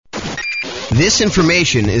This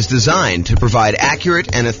information is designed to provide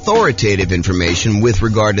accurate and authoritative information with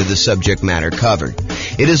regard to the subject matter covered.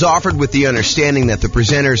 It is offered with the understanding that the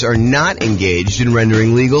presenters are not engaged in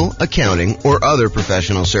rendering legal, accounting, or other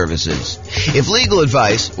professional services. If legal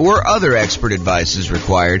advice or other expert advice is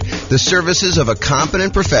required, the services of a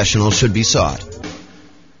competent professional should be sought.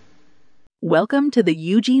 Welcome to the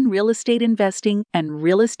Eugene Real Estate Investing and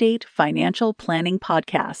Real Estate Financial Planning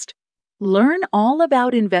Podcast. Learn all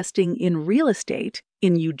about investing in real estate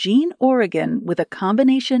in Eugene, Oregon, with a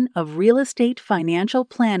combination of real estate financial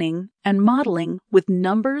planning and modeling with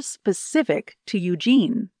numbers specific to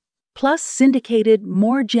Eugene, plus syndicated,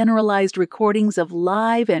 more generalized recordings of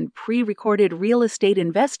live and pre-recorded real estate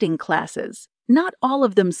investing classes, not all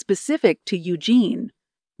of them specific to Eugene.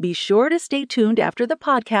 Be sure to stay tuned after the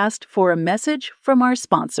podcast for a message from our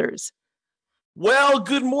sponsors. Well,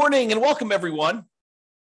 good morning and welcome, everyone.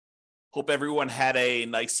 Hope everyone had a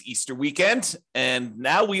nice Easter weekend, and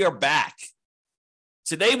now we are back.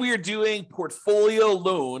 Today we are doing Portfolio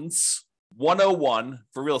Loans 101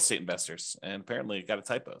 for real estate investors, and apparently I got a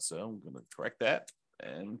typo, so I'm going to correct that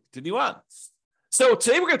and continue on. So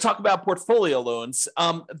today we're going to talk about portfolio loans.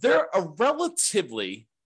 They're a relatively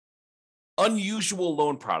unusual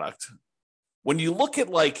loan product. When you look at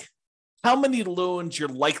like how many loans you're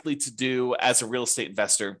likely to do as a real estate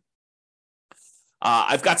investor,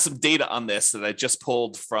 I've got some data on this that I just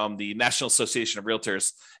pulled from the National Association of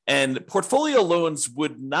Realtors, and portfolio loans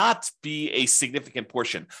would not be a significant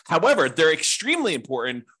portion. However, they're extremely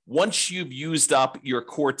important once you've used up your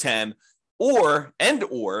core 10 or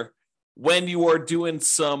when you are doing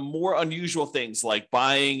some more unusual things like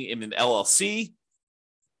buying in an LLC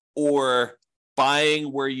or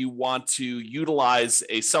buying where you want to utilize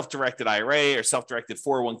a self-directed IRA or self-directed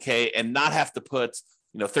 401k and not have to put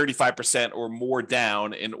 35% or more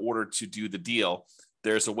down in order to do the deal.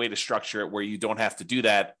 There's a way to structure it where you don't have to do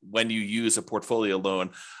that when you use a portfolio loan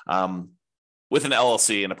with an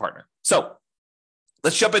LLC and a partner. So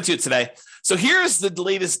let's jump into it today. So here's the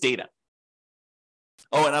latest data.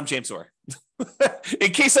 Oh, and I'm James Orr,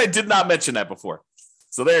 in case I did not mention that before.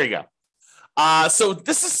 So there you go. So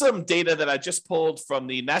this is some data that I just pulled from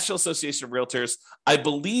the National Association of Realtors. I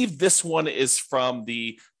believe this one is from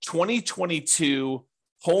the 2022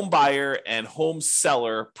 home buyer and home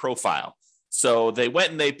seller profile. So they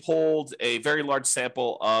went and they polled a very large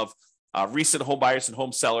sample of recent home buyers and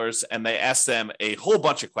home sellers, and they asked them a whole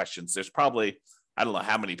bunch of questions. There's probably, I don't know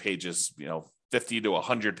how many pages, 50 to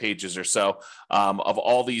 100 pages or so of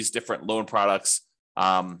all these different loan products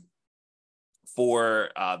for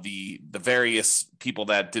the various people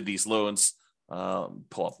that did these loans.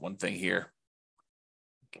 Pull up one thing here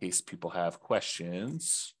in case people have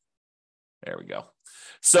questions. There we go.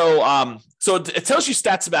 So it tells you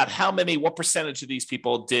stats about what percentage of these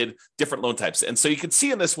people did different loan types. And so you can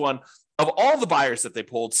see in this one, of all the buyers that they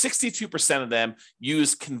polled, 62% of them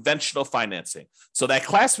used conventional financing. So that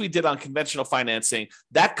class we did on conventional financing,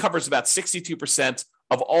 that covers about 62%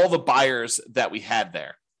 of all the buyers that we had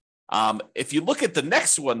there. If you look at the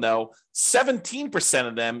next one, though, 17%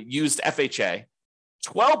 of them used FHA,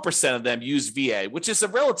 12% of them used VA, which is a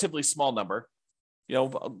relatively small number,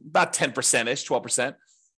 about 10%-ish, 12%.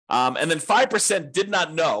 And then 5% did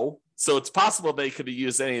not know. So it's possible they could have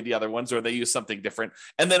used any of the other ones or they used something different.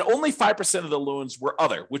 And then only 5% of the loans were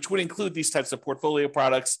other, which would include these types of portfolio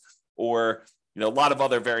products or, a lot of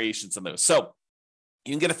other variations on those. So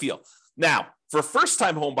you can get a feel. Now, for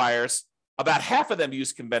first-time home buyers, about half of them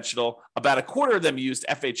used conventional, about a quarter of them used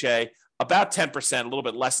FHA, about 10%, a little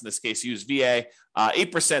bit less in this case, used VA,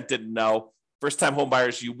 8% didn't know. First-time home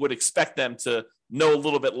buyers, you would expect them to know a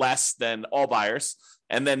little bit less than all buyers.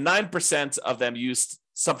 And then 9% of them used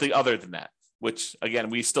something other than that, which, again,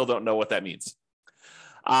 we still don't know what that means.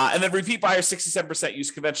 And then repeat buyers, 67%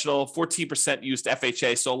 used conventional, 14% used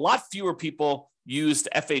FHA. So a lot fewer people used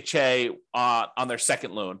FHA on their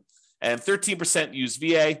second loan. And 13% used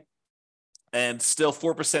VA. And still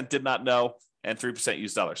 4% did not know, and 3%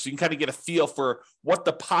 used others. So you can kind of get a feel for what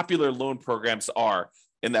the popular loan programs are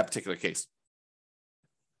in that particular case.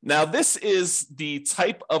 Now, this is the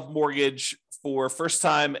type of mortgage for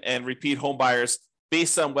first-time and repeat home buyers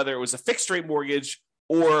based on whether it was a fixed-rate mortgage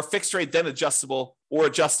or fixed rate then adjustable, or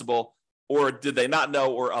did they not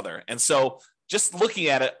know, or other. And so just looking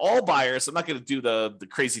at it, all buyers, I'm not going to do the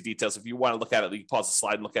crazy details. If you want to look at it, you can pause the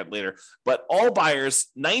slide and look at it later. But all buyers,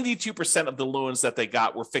 92% of the loans that they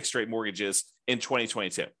got were fixed rate mortgages in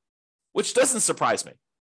 2022, which doesn't surprise me.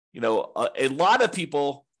 A lot of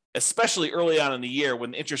people, especially early on in the year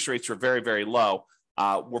when interest rates were very, very low,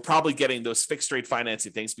 were probably getting those fixed rate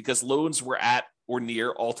financing things because loans were at or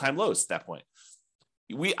near all-time lows at that point.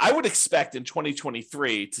 I would expect in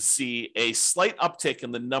 2023 to see a slight uptick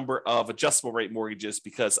in the number of adjustable rate mortgages,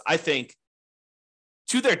 because I think,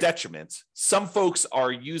 to their detriment, some folks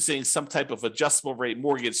are using some type of adjustable rate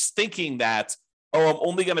mortgage thinking that, oh, I'm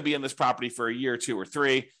only going to be in this property for a year, 2 or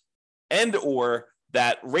 3, and or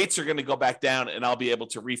that rates are going to go back down and I'll be able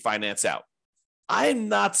to refinance out. I'm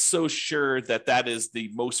not so sure that that is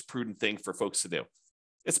the most prudent thing for folks to do.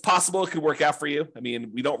 It's possible it could work out for you. I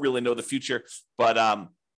mean, we don't really know the future, but I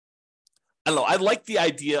don't know. I like the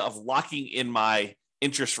idea of locking in my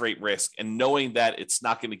interest rate risk and knowing that it's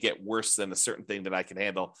not going to get worse than a certain thing that I can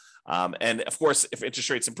handle. And of course, if interest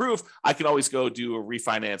rates improve, I can always go do a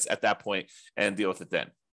refinance at that point and deal with it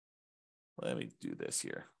then. Let me do this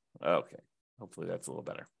here. Okay. Hopefully that's a little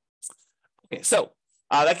better. Okay. So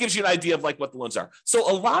that gives you an idea of like what the loans are.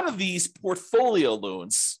 So a lot of these portfolio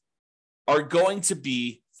loans are going to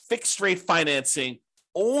be fixed rate financing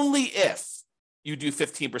only if you do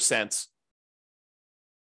 15%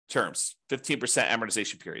 terms, 15%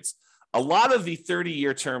 amortization periods. A lot of the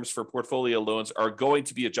 30-year terms for portfolio loans are going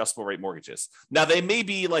to be adjustable rate mortgages. Now, they may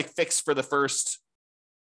be like fixed for the first,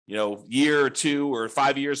 year or 2 or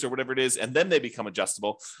 5 years or whatever it is, and then they become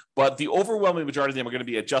adjustable. But the overwhelming majority of them are going to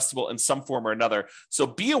be adjustable in some form or another. So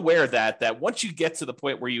be aware that once you get to the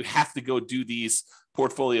point where you have to go do these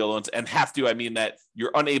portfolio loans, and have to, I mean that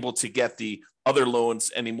you're unable to get the other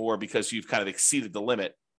loans anymore because you've kind of exceeded the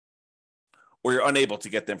limit, or you're unable to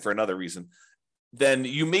get them for another reason, then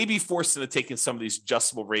you may be forced into taking some of these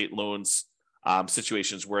adjustable rate loans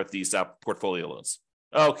situations where these portfolio loans.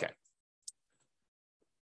 Okay.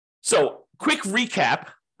 So quick recap.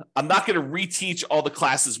 I'm not going to reteach all the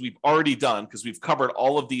classes we've already done because we've covered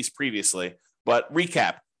all of these previously, but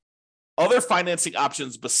recap. Other financing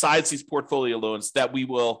options besides these portfolio loans that we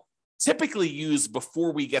will typically use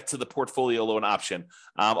before we get to the portfolio loan option,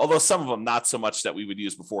 although some of them not so much that we would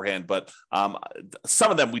use beforehand, but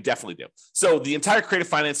some of them we definitely do. So the entire creative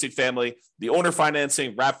financing family, the owner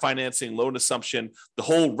financing, wrap financing, loan assumption, the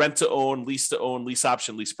whole rent to own, lease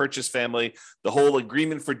option, lease purchase family, the whole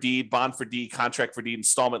agreement for deed, bond for deed, contract for deed,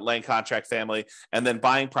 installment land contract family, and then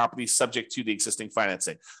buying properties subject to the existing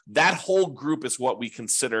financing. That whole group is what we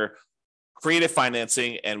consider creative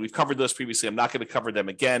financing, and we've covered those previously. I'm not going to cover them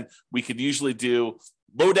again. We could usually do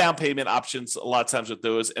low down payment options a lot of times with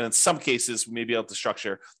those, and in some cases, we may be able to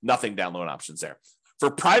structure nothing down loan options there. For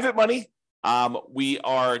private money, we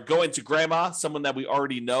are going to grandma, someone that we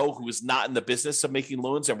already know who is not in the business of making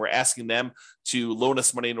loans, and we're asking them to loan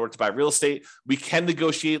us money in order to buy real estate. We can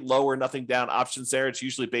negotiate low or nothing down options there. It's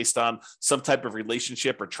usually based on some type of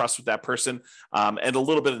relationship or trust with that person, and a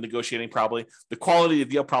little bit of negotiating probably. The quality of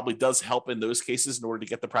the deal probably does help in those cases in order to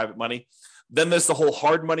get the private money. Then there's the whole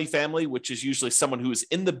hard money family, which is usually someone who is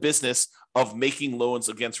in the business of making loans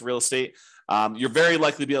against real estate. You're very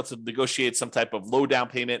likely to be able to negotiate some type of low down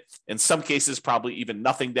payment. In some cases, probably even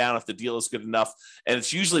nothing down if the deal is good enough. And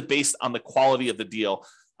it's usually based on the quality of the deal.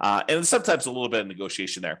 And sometimes a little bit of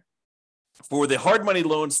negotiation there. For the hard money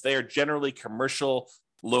loans, they are generally commercial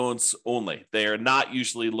loans only. They are not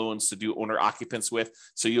usually loans to do owner occupants with.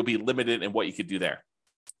 So you'll be limited in what you could do there.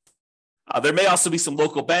 There may also be some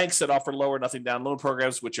local banks that offer low or nothing down loan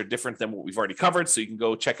programs, which are different than what we've already covered. So you can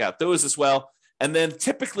go check out those as well. And then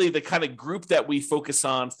typically the kind of group that we focus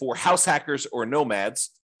on for house hackers or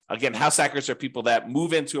nomads, again, house hackers are people that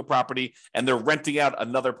move into a property and they're renting out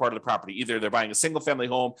another part of the property. Either they're buying a single family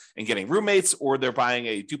home and getting roommates, or they're buying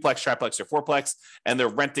a duplex, triplex, or fourplex, and they're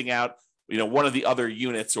renting out, one of the other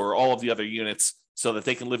units or all of the other units so that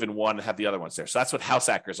they can live in one and have the other ones there. So that's what house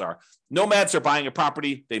hackers are. Nomads are buying a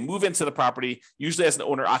property. They move into the property, usually as an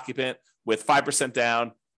owner occupant with 5%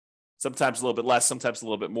 down, sometimes a little bit less, sometimes a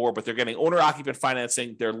little bit more, but they're getting owner occupant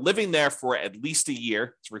financing. They're living there for at least a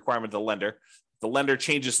year. It's a requirement of the lender. If the lender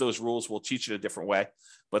changes those rules, we'll teach it a different way,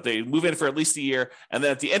 but they move in for at least a year. And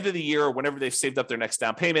then at the end of the year, or whenever they've saved up their next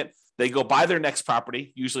down payment, they go buy their next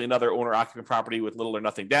property, usually another owner occupant property with little or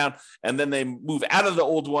nothing down. And then they move out of the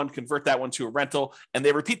old one, convert that one to a rental, and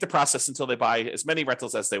they repeat the process until they buy as many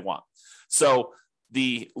rentals as they want. So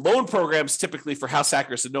the loan programs typically for house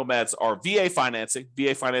hackers and nomads are VA financing.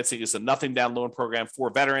 VA financing is a nothing down loan program for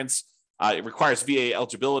veterans. It requires VA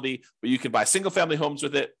eligibility, but you can buy single family homes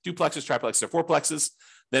with it, duplexes, triplexes, or fourplexes.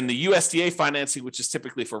 Then the USDA financing, which is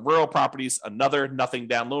typically for rural properties, another nothing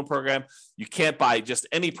down loan program. You can't buy just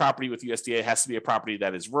any property with USDA. It has to be a property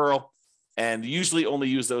that is rural, and usually only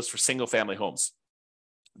use those for single family homes.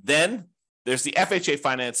 Then there's the FHA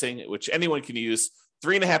financing, which anyone can use.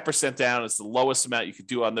 3.5% down is the lowest amount you could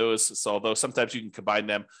do on those. So although sometimes you can combine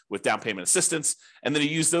them with down payment assistance, and then you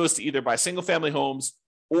use those to either buy single family homes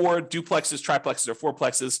or duplexes, triplexes, or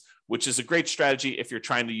fourplexes, which is a great strategy if you're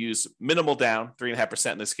trying to use minimal down,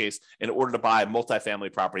 3.5% in this case, in order to buy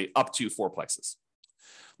multifamily property up to fourplexes.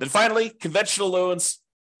 Then finally, conventional loans,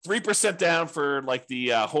 3% down for like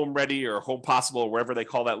the Home Ready or Home Possible, or wherever they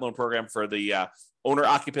call that loan program for the owner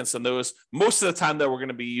occupants on those. Most of the time, though, we're going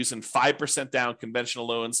to be using 5% down conventional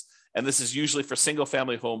loans. And this is usually for single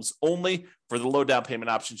family homes only. For the low down payment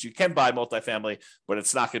options, you can buy multifamily, but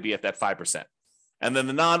it's not going to be at that 5%. And then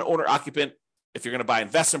the non-owner occupant, if you're going to buy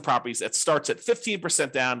investment properties, it starts at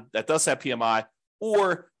 15% down. That does have PMI,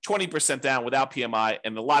 or 20% down without PMI.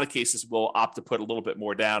 And in a lot of cases, we'll opt to put a little bit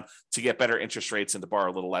more down to get better interest rates and to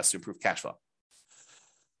borrow a little less to improve cash flow.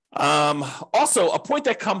 Also, a point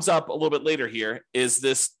that comes up a little bit later here is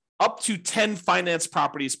this up to 10 finance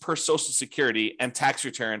properties per Social Security and tax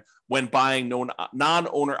return when buying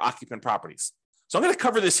non-owner occupant properties. So I'm going to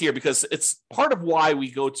cover this here because it's part of why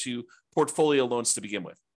we go to portfolio loans to begin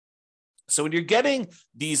with. So when you're getting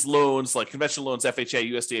these loans, like conventional loans,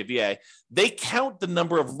 FHA, USDA, VA, they count the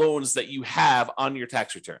number of loans that you have on your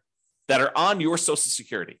tax return that are on your Social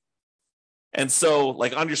Security. And so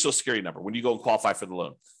like on your Social Security number, when you go and qualify for the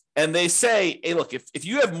loan. And they say, hey, look, if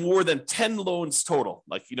you have more than 10 loans total,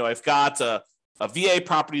 like, I've got a VA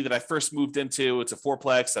property that I first moved into, it's a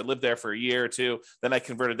fourplex. I lived there for a year or two. Then I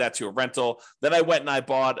converted that to a rental. Then I went and I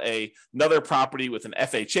bought another property with an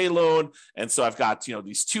FHA loan. And so I've got,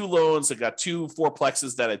 these 2 loans. I got 2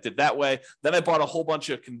 fourplexes that I did that way. Then I bought a whole bunch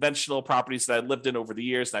of conventional properties that I lived in over the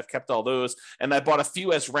years, and I've kept all those. And I bought a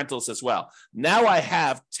few as rentals as well. Now I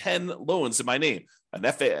have 10 loans in my name.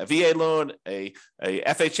 A VA loan, a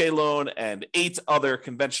FHA loan, and 8 other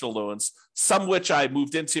conventional loans, some which I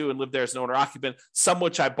moved into and lived there as an owner occupant, some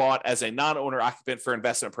which I bought as a non-owner occupant for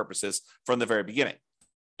investment purposes from the very beginning.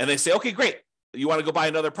 And they say, okay, great. You want to go buy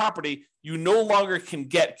another property. You no longer can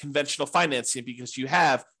get conventional financing because you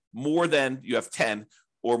have 10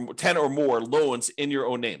 or more loans in your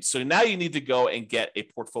own name. So now you need to go and get a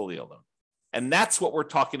portfolio loan. And that's what we're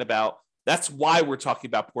talking about. That's why we're talking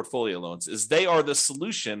about portfolio loans, is they are the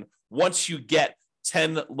solution once you get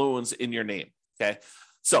 10 loans in your name, okay?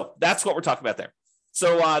 So that's what we're talking about there.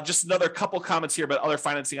 So just another couple comments here about other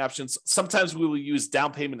financing options. Sometimes we will use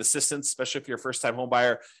down payment assistance, especially if you're a first-time home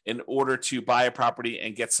buyer, in order to buy a property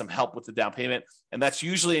and get some help with the down payment. And that's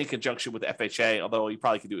usually in conjunction with FHA, although you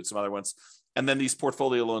probably could do it with some other ones. And then these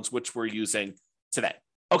portfolio loans, which we're using today.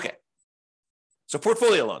 Okay, so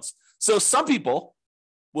portfolio loans. So some people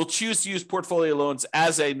will choose to use portfolio loans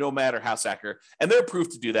as a nomad or house hacker, and they're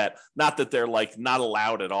approved to do that. Not that they're like not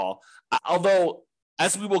allowed at all. Although,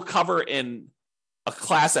 as we will cover in a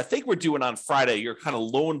class I think we're doing on Friday, your kind of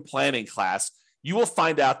loan planning class, you will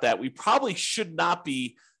find out that we probably should not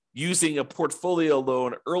be using a portfolio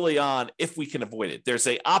loan early on if we can avoid it. There's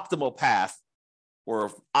a optimal path or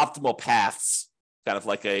optimal paths, kind of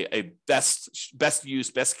like a best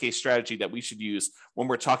case strategy that we should use when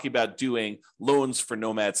we're talking about doing loans for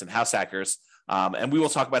nomads and house hackers. And we will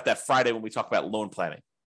talk about that Friday when we talk about loan planning.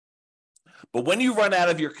 But when you run out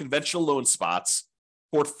of your conventional loan spots,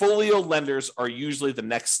 portfolio lenders are usually the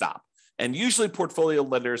next stop. And usually portfolio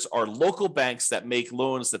lenders are local banks that make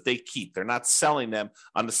loans that they keep. They're not selling them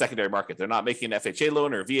on the secondary market. They're not making an FHA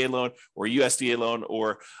loan or a VA loan or a USDA loan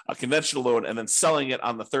or a conventional loan and then selling it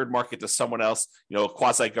on the third market to someone else, a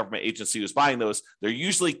quasi-government agency who's buying those. They're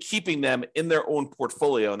usually keeping them in their own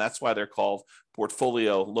portfolio, and that's why they're called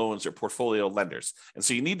portfolio loans or portfolio lenders. And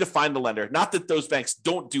so you need to find the lender. Not that those banks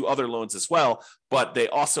don't do other loans as well, but they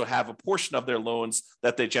also have a portion of their loans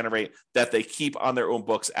that they generate that they keep on their own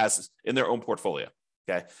books as in their own portfolio.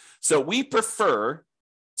 Okay. So we prefer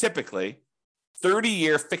typically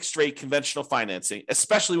 30-year fixed rate conventional financing,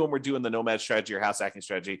 especially when we're doing the nomad strategy or house hacking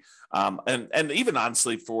strategy. And even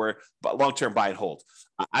honestly for long-term buy and hold.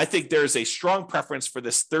 I think there's a strong preference for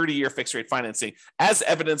this 30-year fixed rate financing as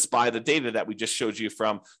evidenced by the data that we just showed you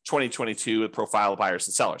from 2022 with profile of buyers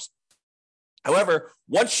and sellers. However,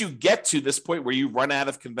 once you get to this point where you run out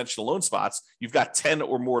of conventional loan spots, you've got 10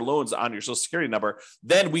 or more loans on your Social Security number,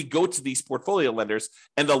 then we go to these portfolio lenders.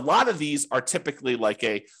 And a lot of these are typically like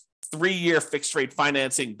a 3-year fixed rate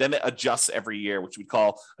financing, then it adjusts every year, which we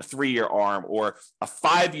call a 3-year ARM, or a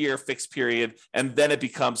 5-year fixed period, and then it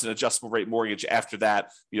becomes an adjustable rate mortgage after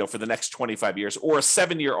that, for the next 25 years, or a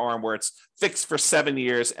 7-year ARM where it's fixed for 7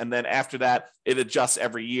 years, and then after that, it adjusts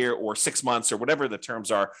every year or 6 months or whatever the terms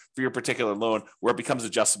are for your particular loan, where it becomes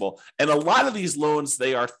adjustable. And a lot of these loans,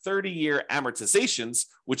 they are 30-year amortizations,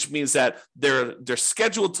 which means that they're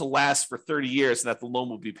scheduled to last for 30 years and that the loan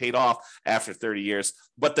will be paid off after 30 years.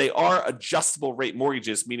 But they are adjustable rate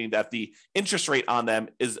mortgages, meaning that the interest rate on them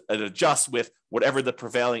is an adjust with whatever the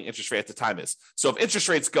prevailing interest rate at the time is. So if interest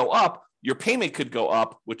rates go up, your payment could go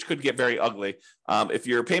up, which could get very ugly. If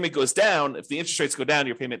your payment goes down, if the interest rates go down,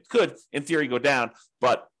 your payment could, in theory, go down.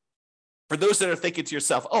 But for those that are thinking to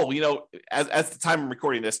yourself, oh, as the time I'm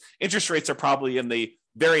recording this, interest rates are probably in the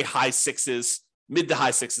very high sixes, mid to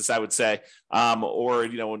high sixes, I would say, or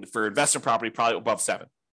for investment property, probably above 7.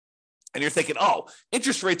 And you're thinking, oh,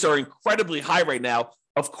 interest rates are incredibly high right now.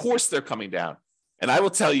 Of course they're coming down. And I will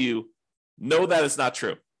tell you, no, that is not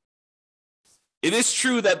true. It is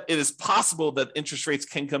true that it is possible that interest rates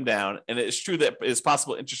can come down, and it is true that it is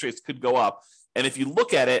possible interest rates could go up. And if you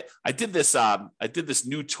look at it, I did this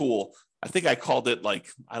new tool. I think I called it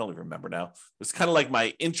I don't even remember now. It was kind of like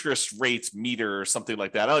my interest rates meter or something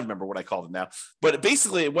like that. I don't remember what I called it now. But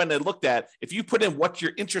basically, when I looked at, if you put in what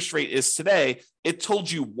your interest rate is today, it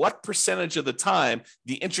told you what percentage of the time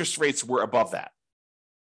the interest rates were above that.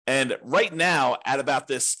 And right now, at about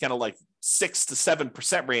this kind of 6 to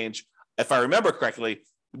 7% range, if I remember correctly,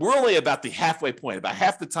 we're only about the halfway point. About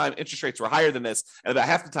half the time interest rates were higher than this, and about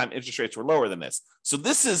half the time interest rates were lower than this. So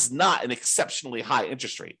this is not an exceptionally high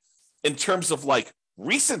interest rate. In terms of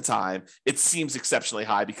recent time, it seems exceptionally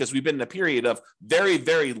high because we've been in a period of very,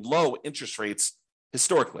 very low interest rates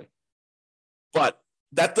historically. But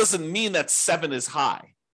that doesn't mean that 7 is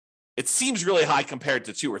high. It seems really high compared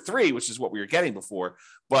to 2 or 3, which is what we were getting before,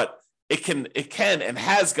 but it can and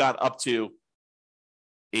has got up to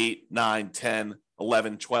 8, 9, 10,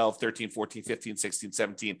 11, 12, 13, 14, 15, 16,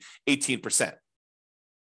 17, 18%.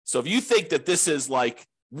 So if you think that this is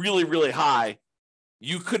really, really high,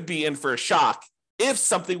 you could be in for a shock if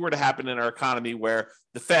something were to happen in our economy where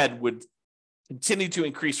the Fed would continue to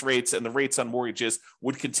increase rates and the rates on mortgages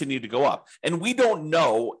would continue to go up. And we don't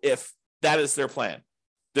know if that is their plan.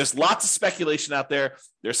 There's lots of speculation out there.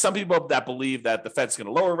 There's some people that believe that the Fed's going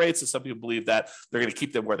to lower rates, and some people believe that they're going to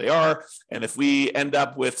keep them where they are. And if we end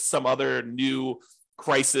up with some other new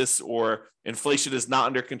crisis or inflation is not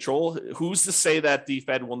under control, who's to say that the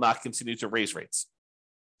Fed will not continue to raise rates?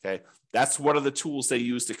 Okay, that's one of the tools they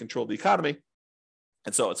use to control the economy.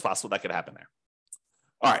 And so it's possible that could happen there.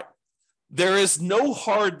 All right. There is no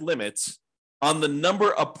hard limit on the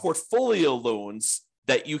number of portfolio loans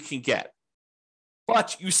that you can get,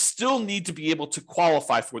 but you still need to be able to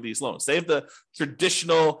qualify for these loans. They have the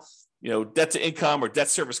traditional, debt to income or debt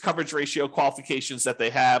service coverage ratio qualifications that they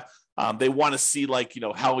have. They want to see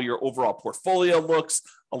how your overall portfolio looks.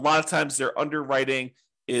 A lot of times their underwriting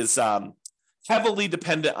is heavily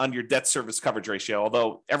dependent on your debt service coverage ratio,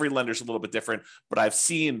 although every lender is a little bit different, but I've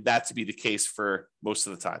seen that to be the case for most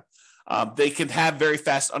of the time. They can have very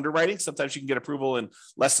fast underwriting. Sometimes you can get approval in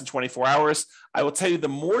less than 24 hours. I will tell you, the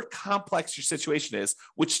more complex your situation is,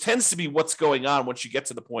 which tends to be what's going on once you get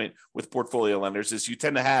to the point with portfolio lenders, is you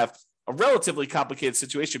tend to have a relatively complicated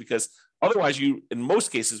situation because otherwise you, in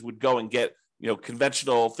most cases, would go and get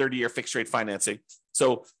conventional 30-year fixed rate financing.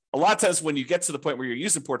 So a lot of times when you get to the point where you're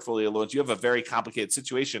using portfolio loans, you have a very complicated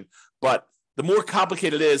situation. But the more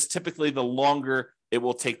complicated it is, typically the longer it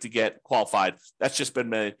will take to get qualified. That's just been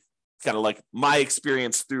my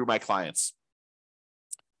experience through my clients.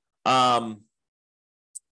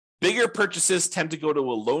 Bigger purchases tend to go to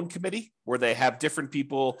a loan committee where they have different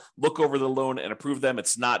people look over the loan and approve them.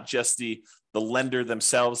 It's not just the lender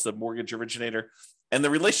themselves, the mortgage originator. And the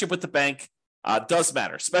relationship with the bank does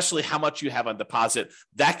matter, especially how much you have on deposit.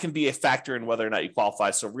 That can be a factor in whether or not you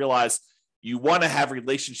qualify. So realize you want to have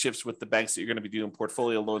relationships with the banks that you're going to be doing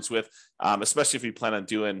portfolio loans with, especially if you plan on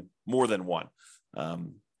doing more than one.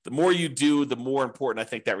 The more you do, the more important I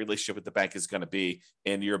think that relationship with the bank is going to be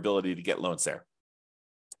in your ability to get loans there.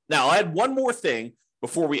 Now, I'll add one more thing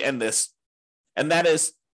before we end this, and that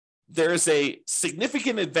is there is a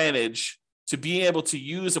significant advantage to being able to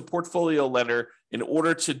use a portfolio lender in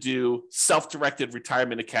order to do self-directed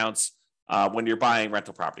retirement accounts when you're buying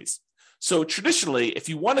rental properties. So traditionally, if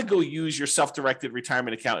you want to go use your self-directed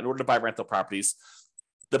retirement account in order to buy rental properties,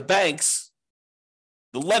 the banks,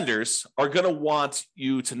 the lenders are going to want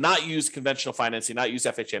you to not use conventional financing, not use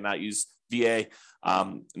FHA, not use VA,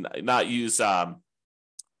 not use, I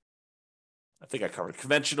think I covered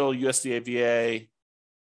conventional, USDA, VA,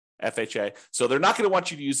 FHA. So they're not going to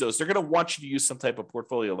want you to use those. They're going to want you to use some type of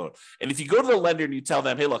portfolio loan. And if you go to the lender and you tell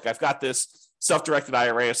them, hey, look, I've got this self-directed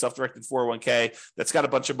IRA, a self-directed 401k that's got a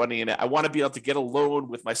bunch of money in it. I want to be able to get a loan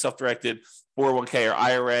with my self-directed 401k or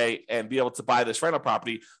IRA and be able to buy this rental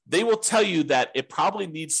property. They will tell you that it probably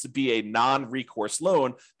needs to be a non-recourse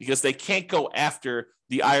loan because they can't go after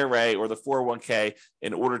the IRA or the 401k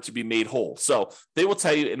in order to be made whole. So they will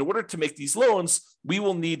tell you, in order to make these loans, we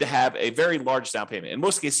will need to have a very large down payment. In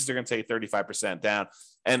most cases, they're going to take 35% down.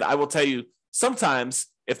 And I will tell you, sometimes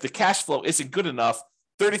if the cash flow isn't good enough,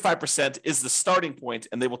 35% is the starting point,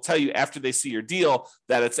 and they will tell you after they see your deal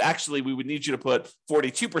that it's actually, we would need you to put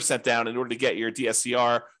 42% down in order to get your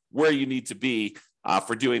DSCR where you need to be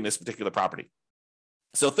for doing this particular property.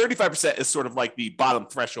 So 35% is sort of like the bottom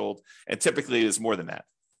threshold, and typically it is more than that.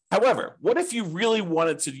 However, what if you really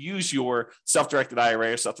wanted to use your self-directed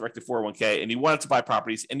IRA or self-directed 401k and you wanted to buy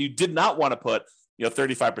properties and you did not want to put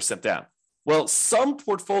 35% down? Well, some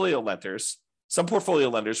portfolio lenders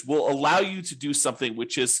will allow you to do something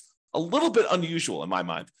which is a little bit unusual in my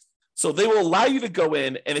mind. So they will allow you to go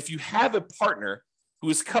in, and if you have a partner who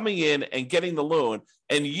is coming in and getting the loan,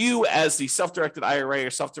 and you as the self-directed IRA or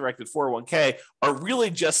self-directed 401k are really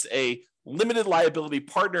just a limited liability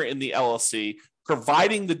partner in the LLC,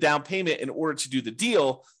 providing the down payment in order to do the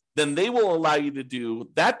deal, then they will allow you to do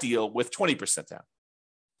that deal with 20% down.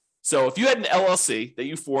 So if you had an LLC that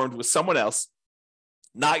you formed with someone else,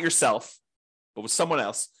 not yourself, but with someone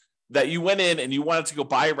else, that you went in and you wanted to go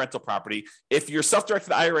buy a rental property, if your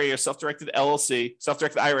self-directed IRA or self-directed LLC,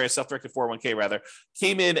 self-directed IRA or self-directed 401k rather,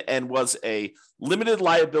 came in and was a limited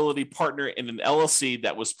liability partner in an LLC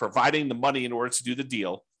that was providing the money in order to do the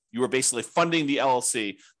deal, you were basically funding the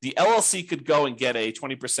LLC. The LLC could go and get a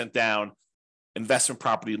 20% down investment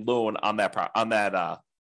property loan on the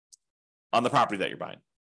property that you're buying.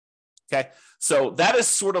 Okay, so that is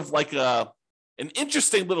sort of like an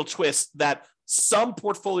interesting little twist that some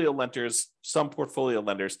portfolio lenders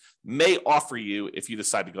may offer you if you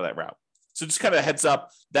decide to go that route. So just kind of a heads up,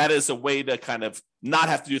 that is a way to kind of not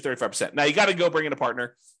have to do 35%. Now you got to go bring in a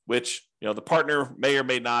partner, which the partner may or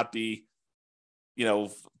may not be,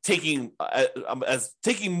 taking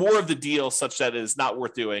more of the deal such that it is not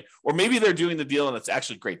worth doing, or maybe they're doing the deal and it's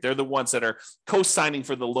actually great. They're the ones that are co-signing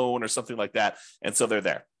for the loan or something like that, and so they're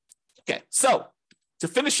there. Okay, so to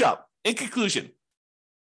finish up, in conclusion,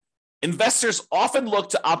 investors often look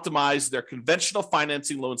to optimize their conventional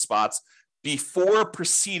financing loan spots before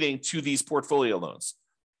proceeding to these portfolio loans.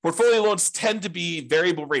 Portfolio loans tend to be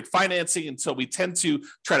variable rate financing, and so we tend to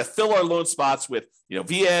try to fill our loan spots with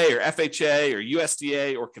VA or FHA or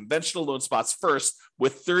USDA or conventional loan spots first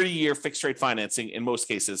with 30-year fixed rate financing in most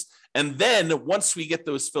cases. And then once we get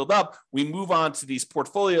those filled up, we move on to these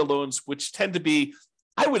portfolio loans, which tend to be,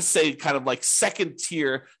 I would say, kind of like second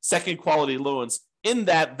tier, second quality loans, in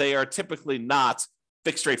that they are typically not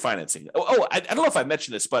fixed rate financing. I don't know if I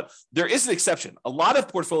mentioned this, but there is an exception. A lot of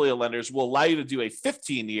portfolio lenders will allow you to do a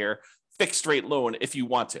 15-year fixed rate loan if you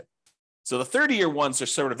want to. So the 30-year ones are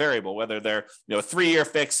sort of variable, whether they're a 3-year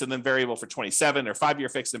fixed and then variable for 27, or 5-year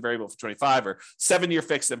fixed and variable for 25, or 7-year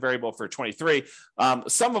fixed and variable for 23.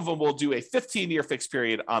 Some of them will do a 15-year fixed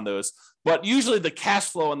period on those, but usually the cash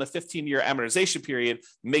flow on the 15-year amortization period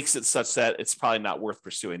makes it such that it's probably not worth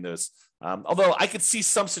pursuing those. Although I could see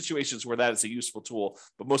some situations where that is a useful tool,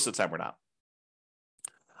 but most of the time we're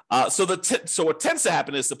not. So what tends to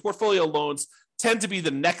happen is the portfolio loans tend to be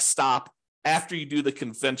the next stop after you do the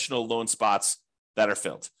conventional loan spots that are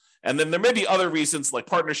filled. And then there may be other reasons, like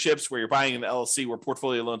partnerships where you're buying an LLC where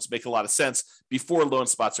portfolio loans make a lot of sense before loan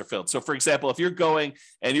spots are filled. So for example, if you're going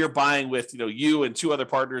and you're buying with you and 2 other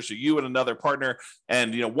partners, or you and another partner,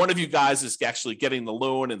 and one of you guys is actually getting the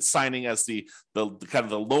loan and signing as the kind of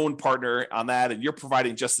the loan partner on that, and you're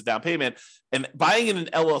providing just the down payment, and buying in an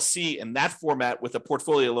LLC in that format with a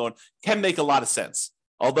portfolio loan can make a lot of sense.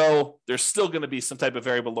 Although there's still going to be some type of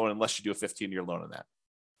variable loan unless you do a 15-year loan on that.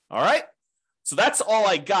 All right. So that's all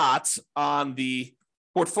I got on the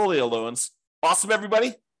portfolio loans. Awesome,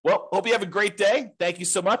 everybody. Well, hope you have a great day. Thank you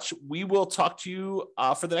so much. We will talk to you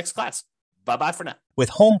for the next class. Bye-bye for now. With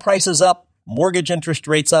home prices up, mortgage interest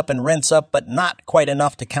rates up, and rents up, but not quite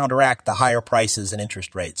enough to counteract the higher prices and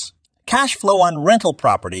interest rates. Cash flow on rental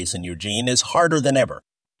properties in Eugene is harder than ever.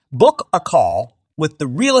 Book a call with the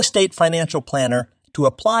Real Estate Financial Planner to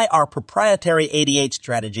apply our proprietary 88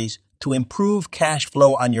 strategies to improve cash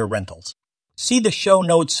flow on your rentals. See the show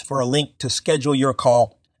notes for a link to schedule your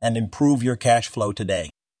call and improve your cash flow today.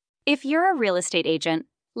 If you're a real estate agent,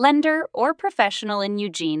 lender, or professional in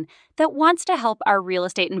Eugene that wants to help our real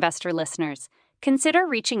estate investor listeners, consider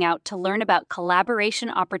reaching out to learn about collaboration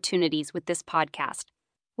opportunities with this podcast.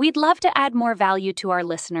 We'd love to add more value to our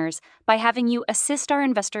listeners by having you assist our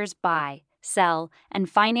investors buy, sell, and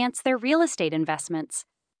finance their real estate investments.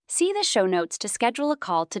 See the show notes to schedule a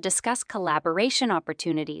call to discuss collaboration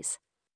opportunities.